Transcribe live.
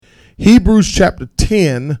Hebrews chapter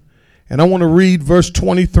 10, and I want to read verse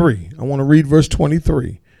 23.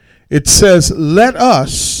 It says, let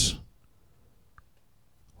us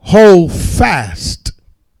hold fast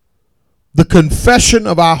the confession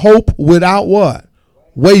of our hope without what?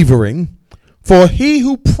 Wavering. For he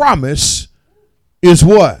who promised is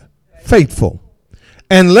what? Faithful.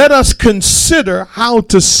 And let us consider how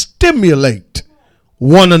to stimulate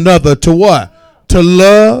one another to what? To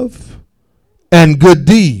love and good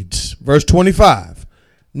deeds. Verse 25.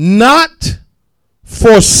 Not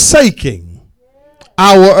forsaking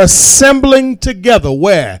our assembling together.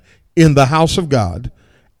 Where? In the house of God.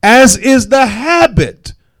 As is the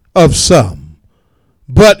habit of some.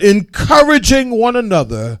 But encouraging one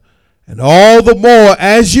another. And all the more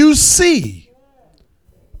as you see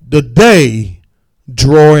the day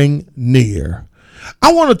drawing near.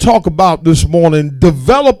 I want to talk about this morning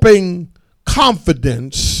developing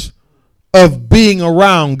confidence of being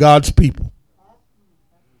around God's people.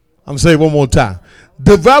 I'm going to say it one more time.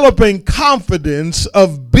 Developing confidence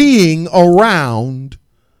of being around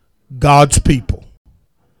God's people.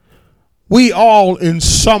 We all in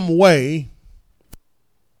some way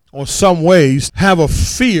or some ways have a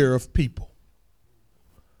fear of people.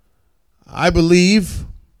 I believe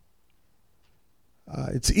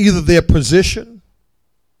it's either their position,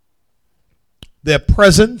 their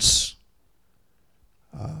presence.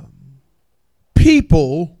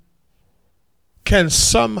 People can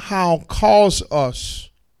somehow cause us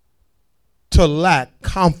to lack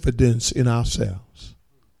confidence in ourselves,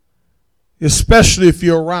 especially if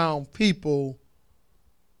you're around people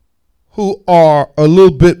who are a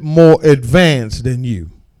little bit more advanced than you.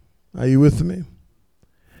 Are you with me?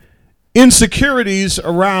 Insecurities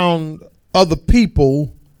around other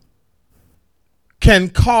people can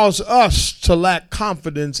cause us to lack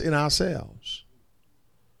confidence in ourselves.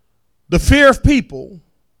 The fear of people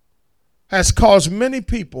has caused many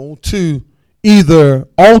people to either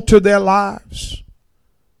alter their lives,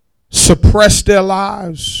 suppress their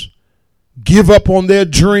lives, give up on their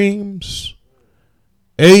dreams.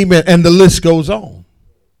 Amen. And the list goes on.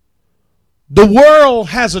 The world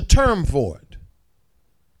has a term for it.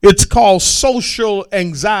 It's called social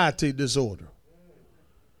anxiety disorder.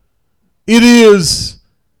 It is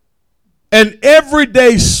an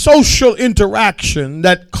everyday social interaction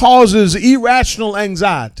that causes irrational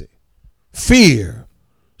anxiety, fear,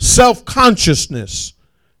 self-consciousness,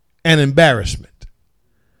 and embarrassment.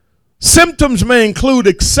 Symptoms may include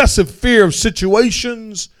excessive fear of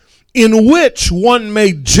situations in which one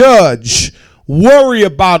may judge, worry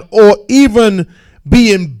about, or even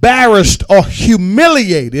be embarrassed or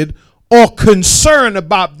humiliated or concerned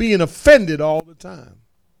about being offended all the time.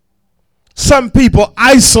 Some people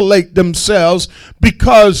isolate themselves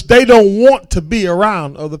because they don't want to be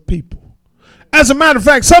around other people. As a matter of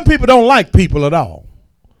fact, some people don't like people at all.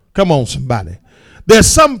 Come on, somebody. There's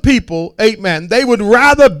some people, amen, they would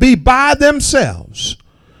rather be by themselves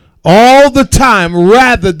all the time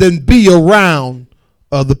rather than be around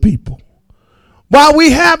other people. While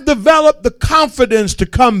we have developed the confidence to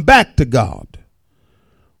come back to God,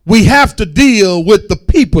 we have to deal with the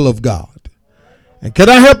people of God. And can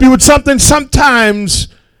I help you with something? Sometimes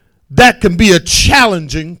that can be a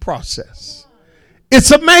challenging process.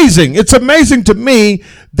 It's amazing. It's amazing to me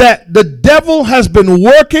that the devil has been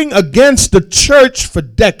working against the church for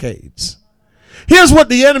decades. Here's what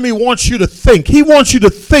the enemy wants you to think. He wants you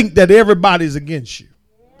to think that everybody's against you.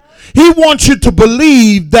 He wants you to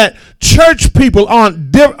believe that church people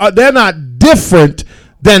they're not different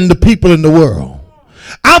than the people in the world.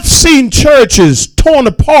 I've seen churches torn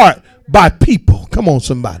apart by people. Come on,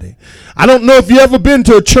 somebody. I don't know if you ever been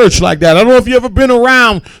to a church like that. I don't know if you ever been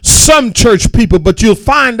around some church people, but you'll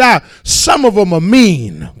find out some of them are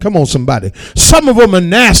mean. Come on, somebody. Some of them are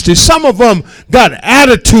nasty. Some of them got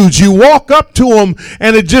attitudes. You walk up to them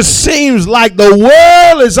and it just seems like the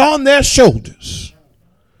world is on their shoulders.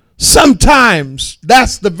 Sometimes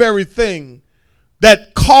that's the very thing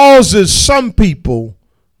that causes some people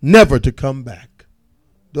never to come back.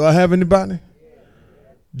 Do I have anybody?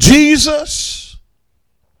 Jesus,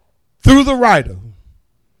 through the writer,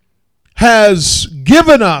 has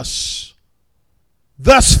given us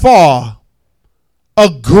thus far a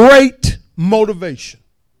great motivation.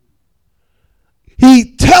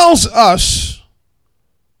 He tells us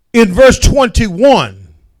in verse 21,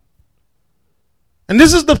 and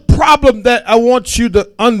this is the problem that I want you to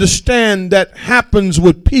understand that happens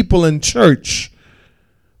with people in church.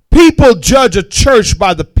 People judge a church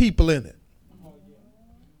by the people in it.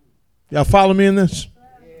 Y'all follow me in this?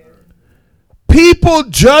 People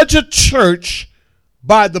judge a church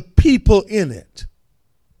by the people in it.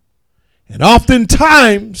 And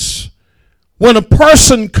oftentimes, when a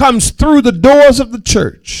person comes through the doors of the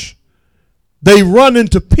church, they run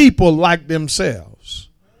into people like themselves,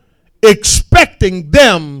 expecting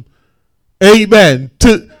them, amen,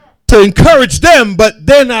 to encourage them, but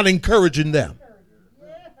they're not encouraging them.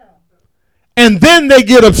 And then they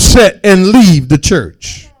get upset and leave the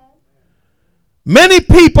church. Many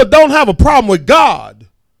people don't have a problem with God,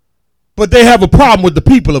 but they have a problem with the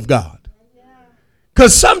people of God.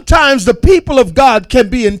 Because sometimes the people of God can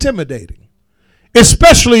be intimidating,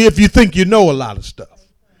 especially if you think you know a lot of stuff.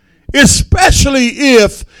 Especially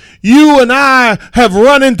if you and I have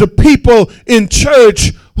run into people in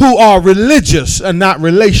church who are religious and not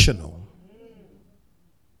relational.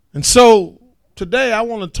 And so today I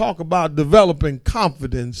want to talk about developing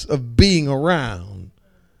confidence of being around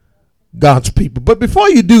God's people. But before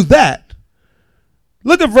you do that,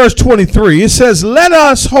 look at verse 23. It says, let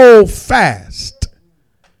us hold fast.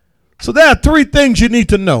 So there are three things you need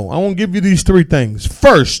to know. I want to give you these three things.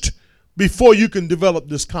 First, before you can develop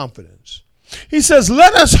this confidence, he says,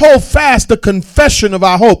 let us hold fast the confession of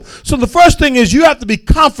our hope. So the first thing is you have to be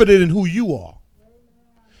confident in who you are.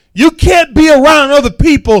 You can't be around other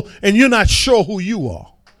people and you're not sure who you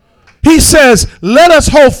are. He says, let us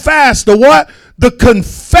hold fast the what? The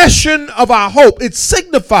confession of our hope. It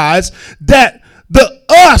signifies that the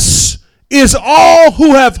us is all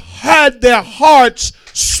who have had their hearts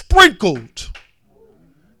sprinkled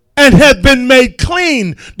and have been made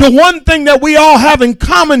clean. The one thing that we all have in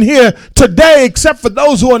common here today, except for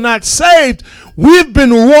those who are not saved, we've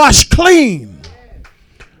been washed clean.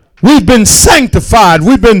 We've been sanctified.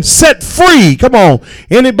 We've been set free. Come on.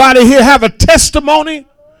 Anybody here have a testimony?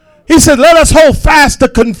 He said, let us hold fast the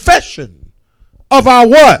confession of our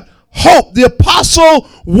what? Hope. The apostle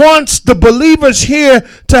wants the believers here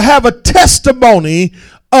to have a testimony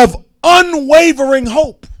of unwavering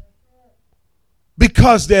hope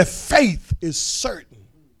because their faith is certain.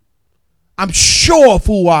 I'm sure of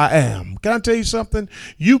who I am. Can I tell you something?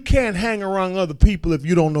 You can't hang around other people if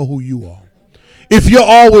you don't know who you are. If you're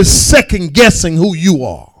always second guessing who you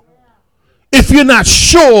are. If you're not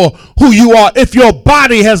sure who you are. If your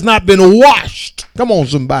body has not been washed. Come on,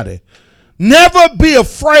 somebody. Never be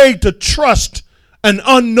afraid to trust an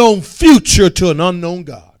unknown future to an unknown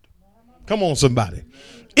God. Come on, somebody.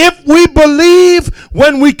 If we believe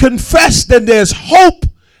when we confess, then there's hope,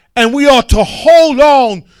 and we ought to hold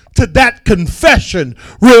on to that confession.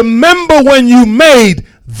 Remember when you made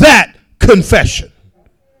that confession.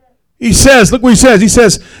 He says, look what he says. He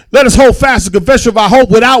says, let us hold fast the confession of our hope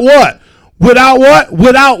without what? Without what?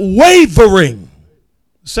 Without wavering.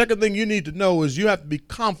 The second thing you need to know is you have to be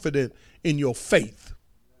confident in your faith.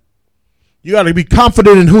 You got to be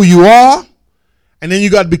confident in who you are, and then you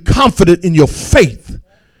got to be confident in your faith.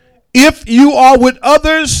 If you are with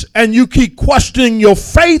others and you keep questioning your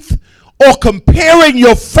faith or comparing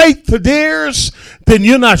your faith to theirs, then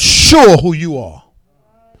you're not sure who you are.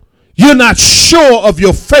 You're not sure of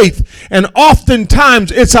your faith. And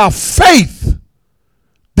oftentimes it's our faith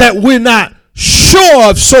that we're not sure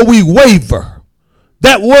of, so we waver.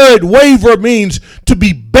 That word waver means to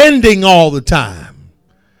be bending all the time,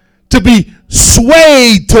 to be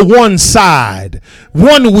swayed to one side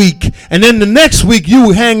one week, and then the next week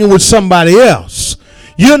you hanging with somebody else.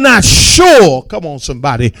 You're not sure, come on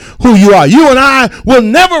somebody, who you are. You and I will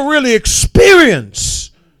never really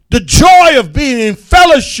experience the joy of being in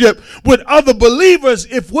fellowship with other believers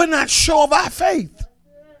if we're not sure of our faith.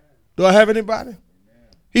 Do I have anybody?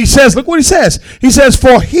 He says, look what he says. He says,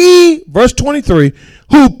 for he, verse 23,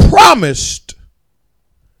 who promised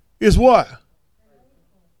is what?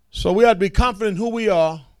 So we have to be confident in who we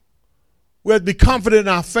are. We have to be confident in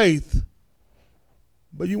our faith.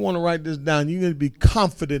 But you want to write this down. You need to be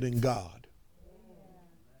confident in God.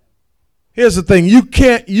 Here's the thing. You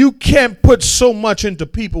can't put so much into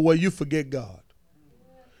people where you forget God.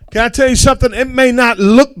 Can I tell you something? It may not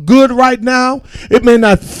look good right now. It may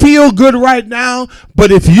not feel good right now.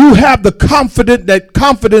 But if you have the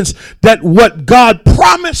confidence that what God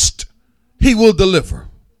promised, he will deliver.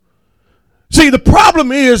 See, the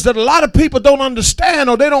problem is that a lot of people don't understand,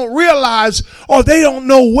 or they don't realize, or they don't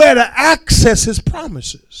know where to access his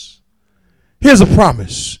promises. Here's a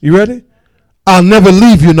promise. You ready? I'll never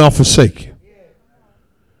leave you nor forsake you.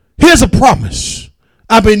 Here's a promise.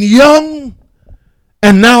 I've been young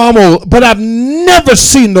and now I'm old, but I've never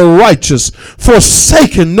seen the righteous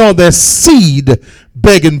forsaken nor their seed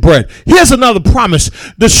begging bread. Here's another promise.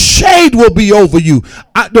 The shade will be over you.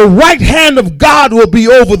 The right hand of God will be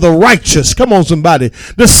over the righteous. Come on, somebody.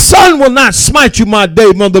 The sun will not smite you by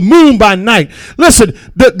day, nor the moon by night. Listen,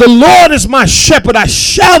 the Lord is my shepherd. I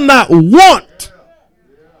shall not want.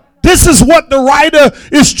 This is what the writer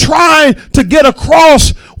is trying to get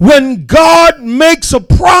across. When God makes a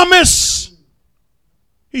promise,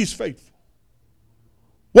 he's faithful.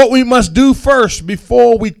 What we must do first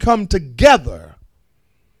before we come together.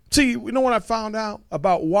 See, you know what I found out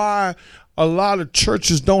about why a lot of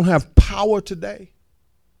churches don't have power today?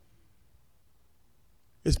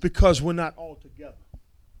 It's because we're not all together.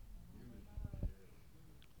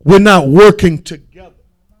 We're not working together.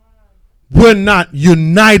 We're not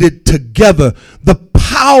united together. The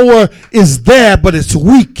power is there, but it's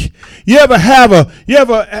weak. You ever have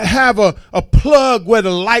a plug where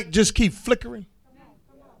the light just keeps flickering?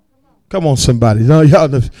 Come on, somebody. No, y'all.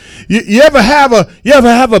 You ever have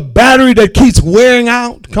a battery that keeps wearing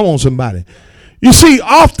out? Come on, somebody. You see,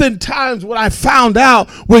 oftentimes what I found out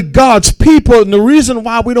with God's people, and the reason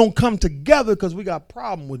why we don't come together, because we got a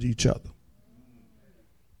problem with each other.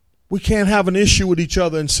 We can't have an issue with each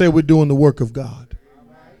other and say we're doing the work of God.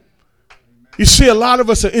 You see, a lot of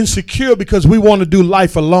us are insecure because we want to do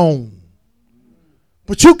life alone.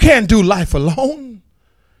 But you can't do life alone.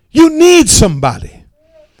 You need somebody.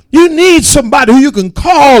 You need somebody who you can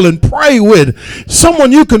call and pray with.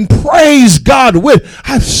 Someone you can praise God with.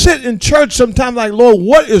 I sit in church sometimes like, Lord,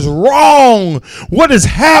 what is wrong? What is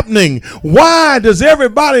happening? Why does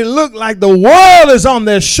everybody look like the world is on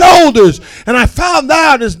their shoulders? And I found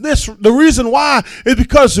out is this, the reason why is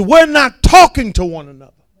because we're not talking to one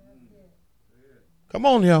another. Come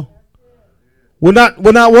on, y'all. We're not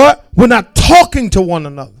what? We're not talking to one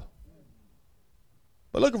another.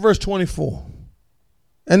 But look at verse 24.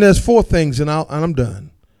 And there's 4 things, and I'm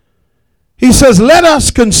done. He says, let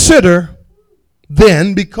us consider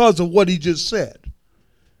then, because of what he just said.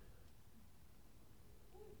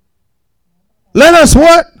 Let us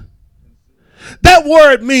what? That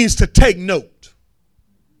word means to take note.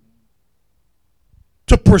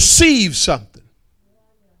 To perceive something.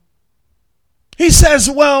 He says,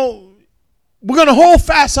 well, we're going to hold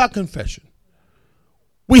fast our confession.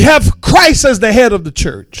 We have Christ as the head of the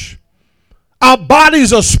church. Our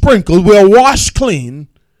bodies are sprinkled. We're washed clean.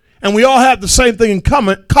 And we all have the same thing in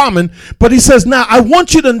common. But he says, now, I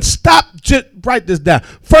want you to stop. Just write this down.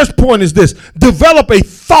 First point is this. Develop a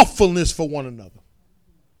thoughtfulness for one another.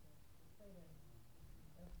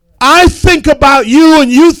 I think about you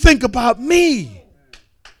and you think about me.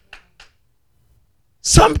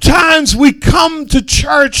 Sometimes we come to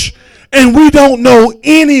church and we don't know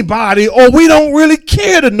anybody, or we don't really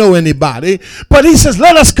care to know anybody. But he says,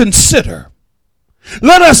 let us consider.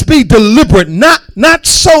 Let us be deliberate, not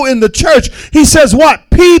so in the church. He says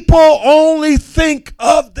what? People only think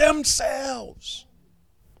of themselves.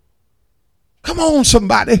 Come on,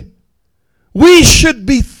 somebody. We should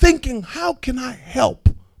be thinking, how can I help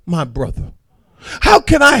my brother? How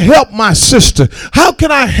can I help my sister? How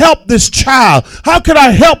can I help this child? How can I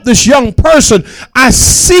help this young person? I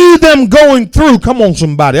see them going through. Come on,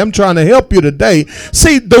 somebody. I'm trying to help you today.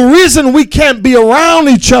 See, the reason we can't be around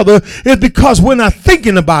each other is because we're not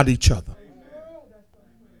thinking about each other.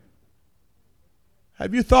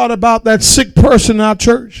 Have you thought about that sick person in our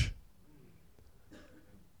church?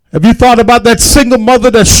 Have you thought about that single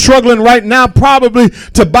mother that's struggling right now probably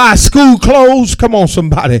to buy school clothes? Come on,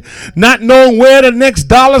 somebody. Not knowing where the next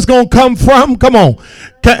dollar's going to come from? Come on.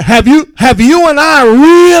 Have you and I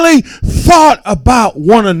really thought about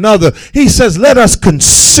one another? He says, let us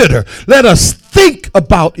consider. Let us think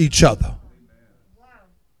about each other.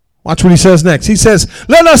 Watch what he says next. He says,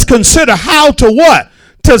 let us consider how to what?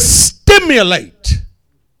 To stimulate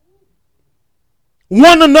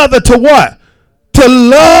one another to what? To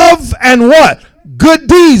love and what? Good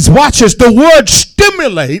deeds. Watch this. The word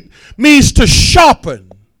stimulate means to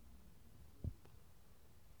sharpen,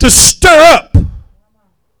 to stir up,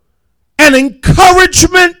 an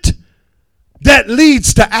encouragement that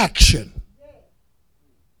leads to action.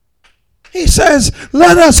 He says,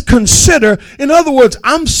 let us consider. In other words,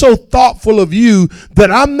 I'm so thoughtful of you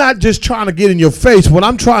that I'm not just trying to get in your face. What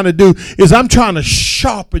I'm trying to do is I'm trying to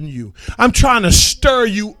sharpen you. I'm trying to stir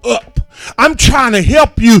you up. I'm trying to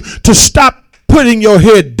help you to stop putting your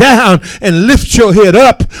head down and lift your head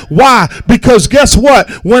up. Why? Because guess what?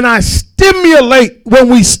 When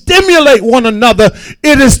we stimulate one another,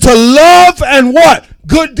 it is to love and what?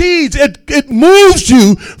 Good deeds. It moves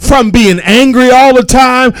you from being angry all the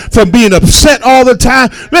time, from being upset all the time.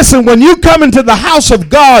 Listen, when you come into the house of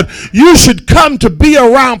God, you should come to be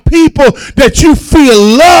around people that you feel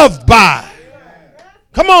loved by.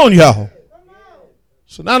 Come on, y'all.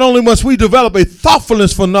 So not only must we develop a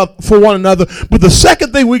thoughtfulness for one another, but the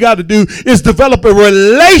second thing we got to do is develop a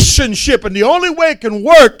relationship. And the only way it can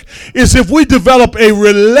work is if we develop a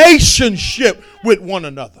relationship with one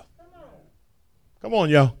another. Come on,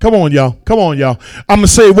 y'all. Come on, y'all. Come on, y'all. I'm going to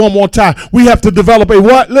say it one more time. We have to develop a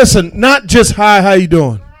what? Listen, not just hi, how you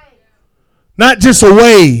doing? Not just a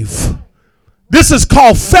wave. This is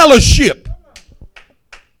called fellowship.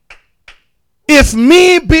 If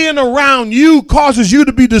me being around you causes you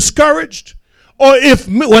to be discouraged, or if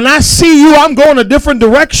when I see you, I'm going a different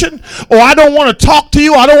direction, or I don't want to talk to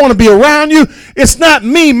you, I don't want to be around you, it's not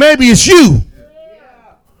me, maybe it's you.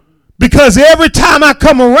 Because every time I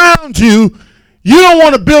come around you, you don't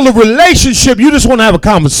want to build a relationship, you just want to have a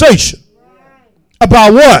conversation.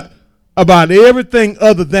 About what? About everything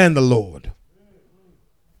other than the Lord.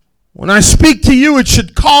 When I speak to you, it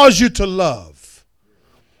should cause you to love.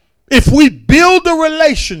 If we build a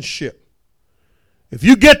relationship, if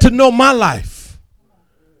you get to know my life,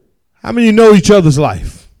 how many know each other's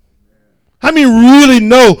life? How many really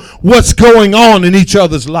know what's going on in each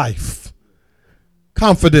other's life?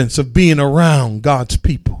 Confidence of being around God's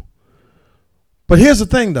people. But here's the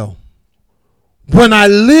thing, though. When I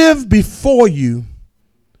live before you,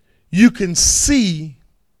 you can see.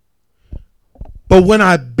 But when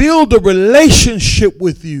I build a relationship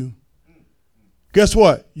with you, guess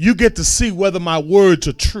what? You get to see whether my words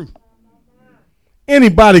are true.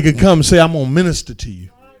 Anybody can come and say, I'm going to minister to you.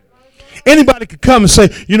 Anybody could come and say,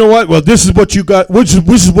 you know what? Well, this is what you got. This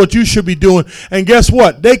is what you should be doing. And guess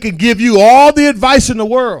what? They can give you all the advice in the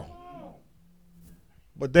world.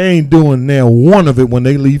 But they ain't doing now one of it when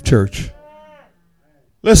they leave church.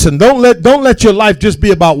 Listen, don't let your life just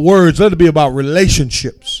be about words. Let it be about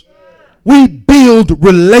relationships. We build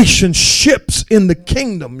relationships in the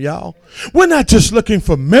kingdom, y'all. We're not just looking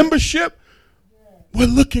for membership. We're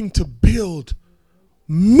looking to build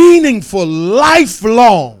meaningful,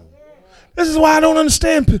 lifelong. This is why I don't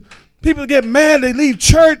understand. People get mad. They leave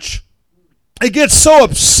church. They get so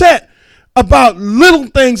upset about little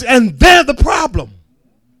things, and they're the problem.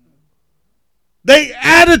 They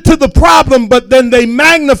added to the problem, but then they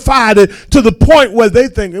magnified it to the point where they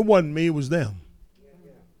think it wasn't me, it was them.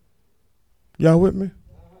 Y'all with me?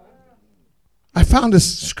 I found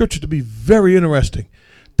this scripture to be very interesting,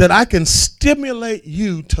 that I can stimulate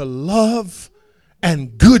you to love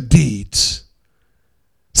and good deeds.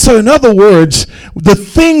 So in other words, the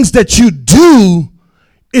things that you do,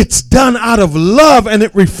 it's done out of love and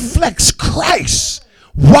it reflects Christ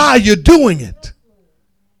while you're doing it.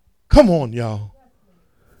 Come on, y'all.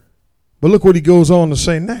 But look what he goes on to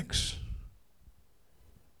say next.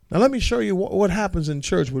 Now let me show you what happens in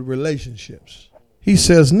church with relationships. He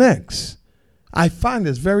says next, I find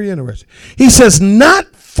this very interesting. He says,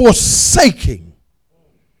 not forsaking.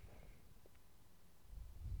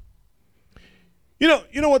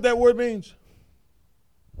 You know what that word means?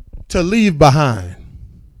 To leave behind.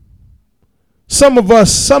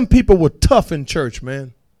 Some people were tough in church,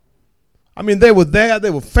 man. I mean, they were there, they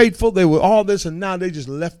were faithful, they were all this, and now they just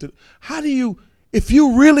left it. How do you, if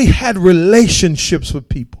you really had relationships with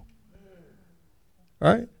people,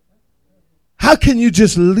 right? How can you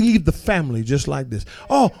just leave the family just like this?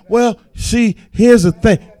 Oh, well, see, here's the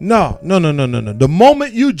thing. No. The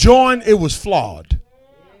moment you joined, it was flawed.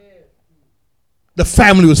 The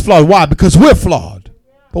family was flawed. Why? Because we're flawed.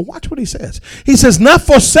 But watch what he says. He says, not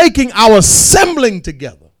forsaking our assembling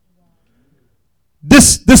together.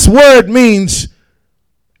 This word means,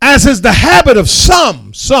 as is the habit of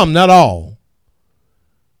some, not all.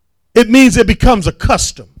 It means it becomes a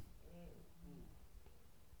custom.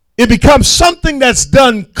 It becomes something that's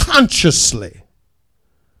done consciously.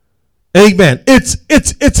 Amen.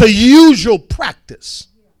 It's a usual practice.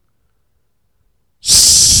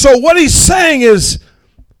 So what he's saying is,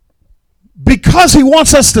 because he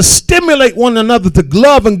wants us to stimulate one another to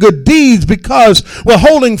love and good deeds, because we're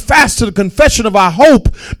holding fast to the confession of our hope,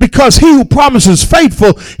 because he who promises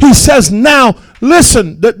faithful, he says, now,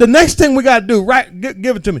 listen, the next thing we got to do, right,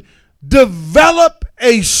 give it to me. Develop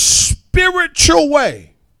a spiritual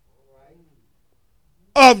way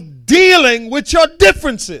of dealing with your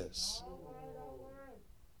differences.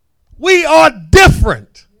 We are different.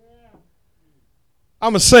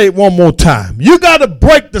 I'm going to say it one more time. You got to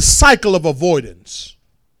break the cycle of avoidance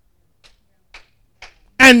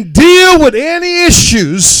and deal with any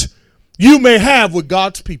issues you may have with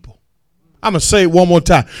God's people. I'm going to say it one more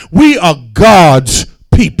time. We are God's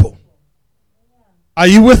people. Are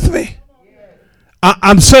you with me?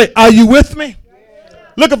 I'm saying, are you with me?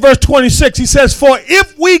 Look at verse 26. He says, for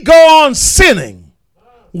if we go on sinning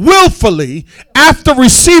willfully after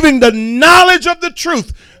receiving the knowledge of the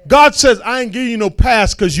truth, God says, I ain't giving you no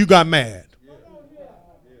pass because you got mad.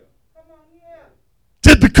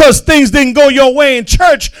 Just because things didn't go your way in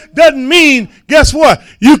church doesn't mean, guess what?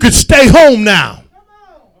 You could stay home now.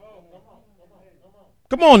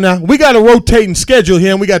 Come on now. We got a rotating schedule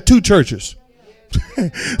here and we got 2 churches.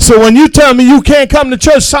 So when you tell me you can't come to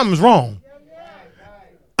church, something's wrong.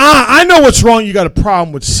 I know what's wrong. You got a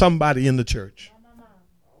problem with somebody in the church.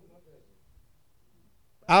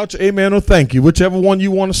 Ouch, amen, or thank you. Whichever one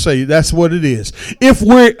you want to say, that's what it is. If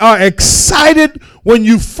we are excited when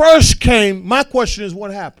you first came, my question is,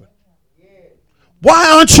 what happened?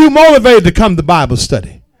 Why aren't you motivated to come to Bible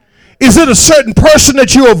study? Is it a certain person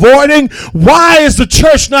that you're avoiding? Why is the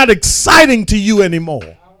church not exciting to you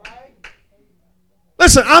anymore?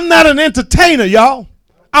 Listen, I'm not an entertainer, y'all.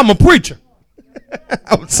 I'm a preacher.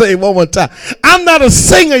 I would say it one more time. I'm not a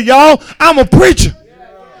singer, y'all. I'm a preacher.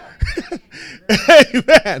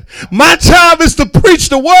 Amen. My job is to preach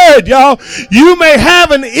the word, y'all. You may have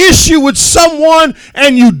an issue with someone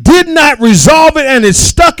and you did not resolve it and it's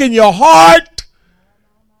stuck in your heart.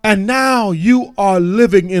 And now you are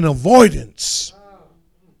living in avoidance.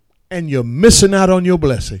 And you're missing out on your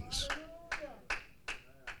blessings.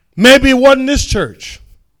 Maybe it wasn't this church.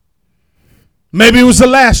 Maybe it was the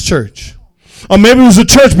last church. Or maybe it was the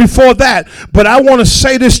church before that. But I want to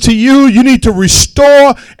say this to you. You need to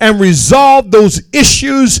restore and resolve those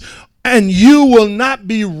issues. And you will not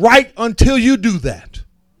be right until you do that.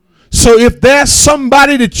 So if there's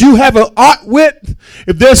somebody that you have an art with,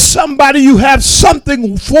 if there's somebody you have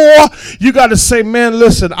something for, you got to say, man,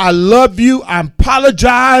 listen, I love you. I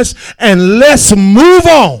apologize. And let's move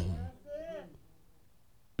on.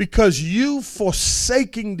 Because you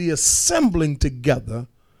forsaking the assembling together,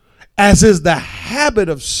 as is the habit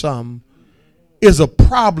of some, is a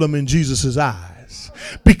problem in Jesus' eyes.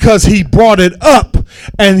 Because he brought it up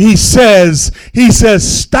and he says,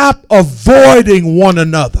 stop avoiding one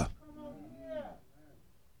another.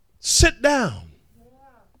 Sit down.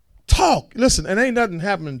 Talk. Listen, and ain't nothing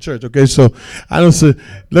happening in church, okay? So I don't say,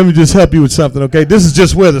 let me just help you with something, okay? This is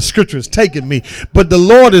just where the scripture is taking me. But the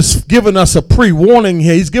Lord is giving us a pre-warning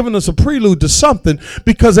here. He's giving us a prelude to something,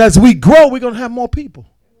 because as we grow, we're going to have more people.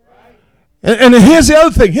 And here's the other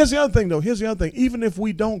thing. Here's the other thing. Even if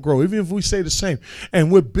we don't grow, even if we stay the same,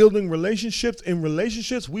 and we're building relationships, in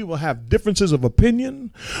relationships, we will have differences of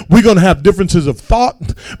opinion. We're going to have differences of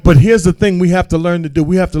thought. But here's the thing we have to learn to do.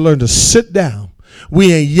 We have to learn to sit down.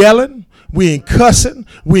 We ain't yelling. We ain't cussing.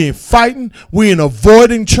 We ain't fighting. We ain't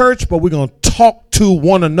avoiding church, but we're going to talk to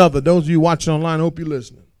one another. Those of you watching online, I hope you're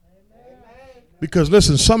listening. Because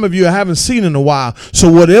listen, some of you I haven't seen in a while.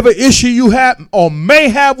 So whatever issue you have or may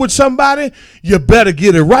have with somebody, you better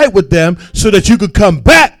get it right with them so that you could come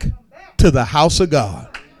back to the house of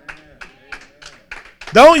God.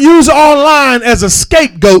 Don't use online as a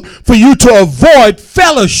scapegoat for you to avoid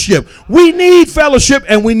fellowship. We need fellowship,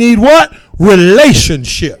 and we need what?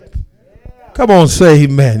 Relationship. Come on, say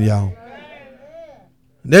amen, y'all.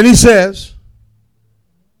 And then he says,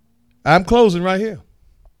 I'm closing right here.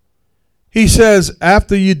 He says,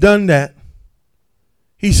 after you done that,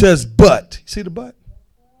 he says, but. See the but?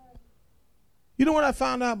 You know what I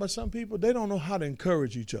found out about some people? They don't know how to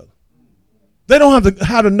encourage each other. They don't have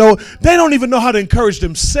how to know. They don't even know how to encourage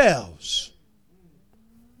themselves.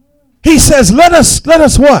 He says, let us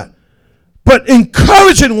what? But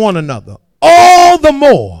encouraging one another all the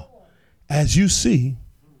more as you see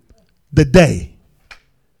the day.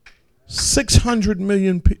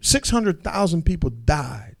 600,000 people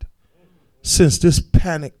died since this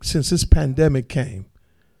pandemic came.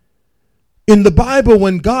 In the Bible,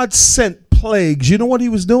 when God sent plagues, you know what he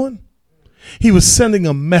was doing? He was sending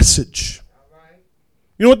a message.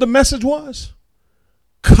 You know what the message was?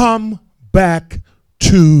 Come back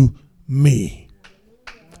to me.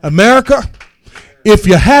 America, if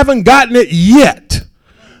you haven't gotten it yet,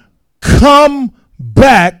 come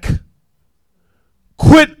back.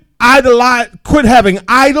 Quit having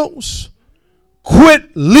idols.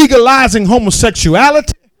 Quit legalizing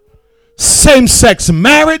homosexuality, same-sex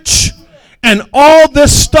marriage, and all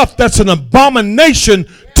this stuff that's an abomination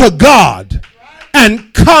to God.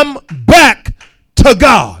 And come back to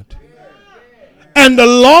God. And the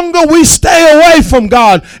longer we stay away from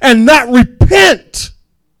God and not repent,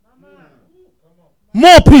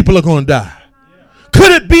 more people are going to die.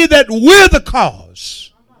 Could it be that we're the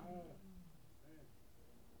cause?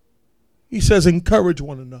 He says, encourage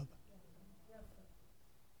one another.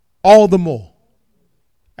 All the more.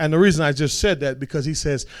 And the reason I just said that, because he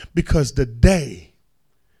says, because the day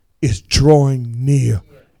is drawing near.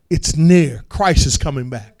 It's near. Christ is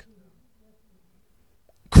coming back.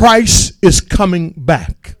 Christ is coming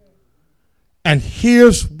back. And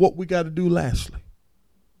here's what we got to do lastly.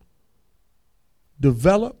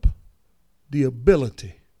 Develop the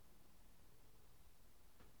ability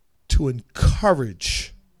to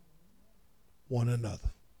encourage one another.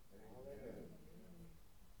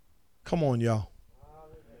 Come on, y'all.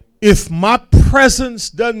 If my presence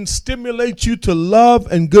doesn't stimulate you to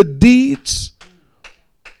love and good deeds,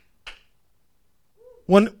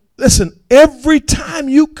 listen, every time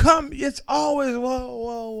you come, it's always,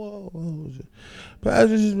 whoa.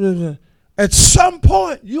 At some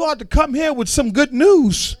point, you ought to come here with some good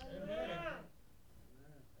news.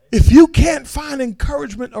 If you can't find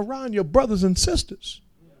encouragement around your brothers and sisters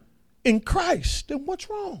in Christ, then what's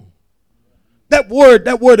wrong? That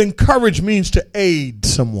word encourage means to aid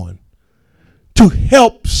someone, to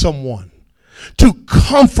help someone, to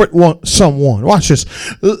comfort someone. Watch this.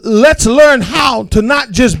 Let's learn how to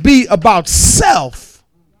not just be about self,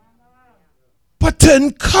 but to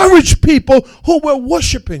encourage people who we're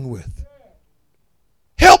worshiping with.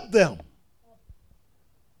 Help them.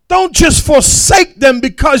 Don't just forsake them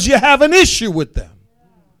because you have an issue with them.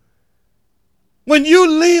 When you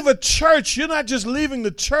leave a church, you're not just leaving the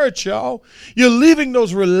church, y'all. You're leaving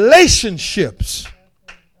those relationships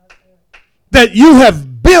that you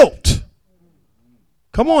have built.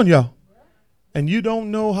 Come on, y'all. And you don't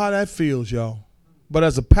know how that feels, y'all. But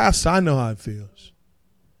as a pastor, I know how it feels.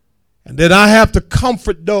 And then I have to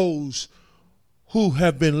comfort those who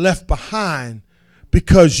have been left behind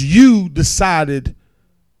because you decided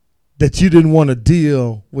that you didn't want to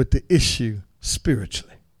deal with the issue spiritually.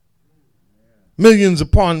 Millions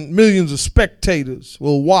upon millions of spectators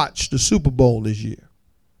will watch the Super Bowl this year.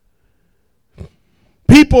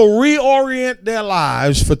 People reorient their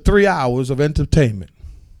lives for 3 hours of entertainment.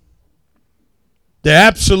 They're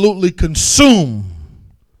absolutely consumed.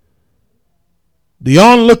 The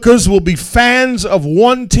onlookers will be fans of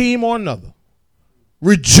one team or another,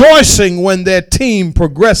 rejoicing when their team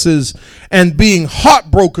progresses and being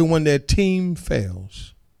heartbroken when their team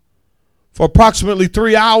fails. For approximately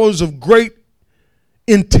 3 hours of great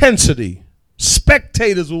intensity,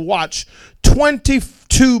 spectators will watch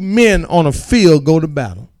 22 men on a field go to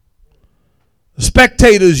battle. The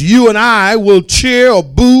spectators, you and I, will cheer or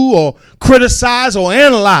boo or criticize or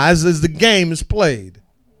analyze as the game is played.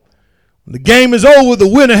 When the game is over, the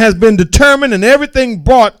winner has been determined and everything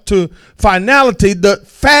brought to finality. The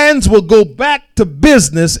fans will go back to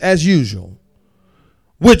business as usual,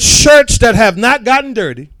 with shirts that have not gotten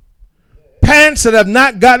dirty, pants that have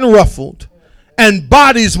not gotten ruffled, and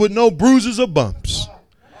bodies with no bruises or bumps.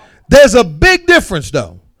 There's a big difference,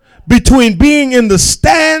 though, between being in the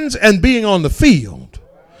stands and being on the field.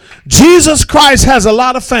 Jesus Christ has a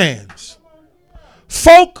lot of fans.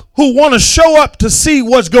 Folk who want to show up to see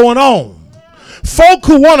what's going on. Folk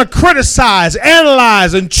who want to criticize,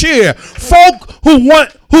 analyze, and cheer. Folk who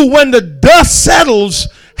when the dust settles,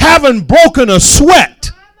 haven't broken a sweat.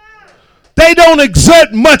 They don't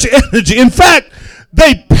exert much energy. In fact,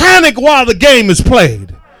 they panic while the game is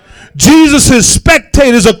played. Jesus'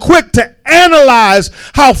 spectators are quick to analyze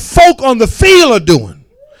how folk on the field are doing.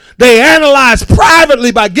 They analyze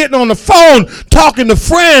privately by getting on the phone, talking to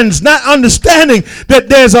friends, not understanding that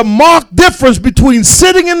there's a marked difference between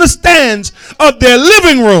sitting in the stands of their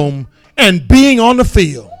living room and being on the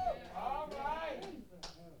field.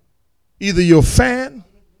 Either you're a fan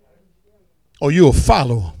or you're a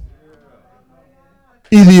follower.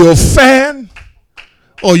 Either you're a fan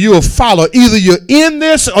or you're a follower. Either you're in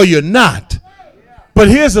this or you're not. But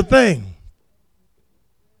here's the thing.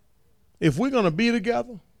 If we're going to be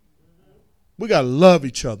together, we got to love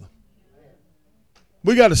each other.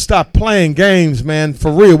 We got to stop playing games, man,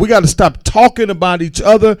 for real. We got to stop talking about each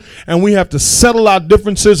other, and we have to settle our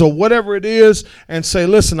differences or whatever it is and say,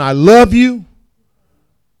 listen, I love you.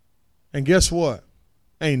 And guess what?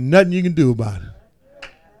 Ain't nothing you can do about it.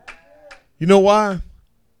 You know why?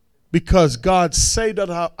 Because God saved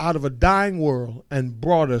us out of a dying world and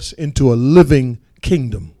brought us into a living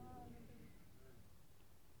kingdom.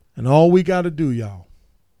 And all we got to do, y'all,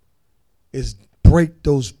 is break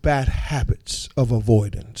those bad habits of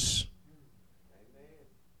avoidance.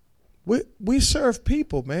 We serve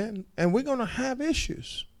people, man, and we're going to have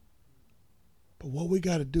issues. But what we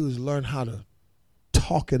got to do is learn how to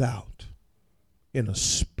talk it out in a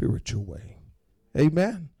spiritual way.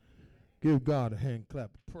 Amen. Give God a hand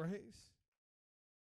clap of praise.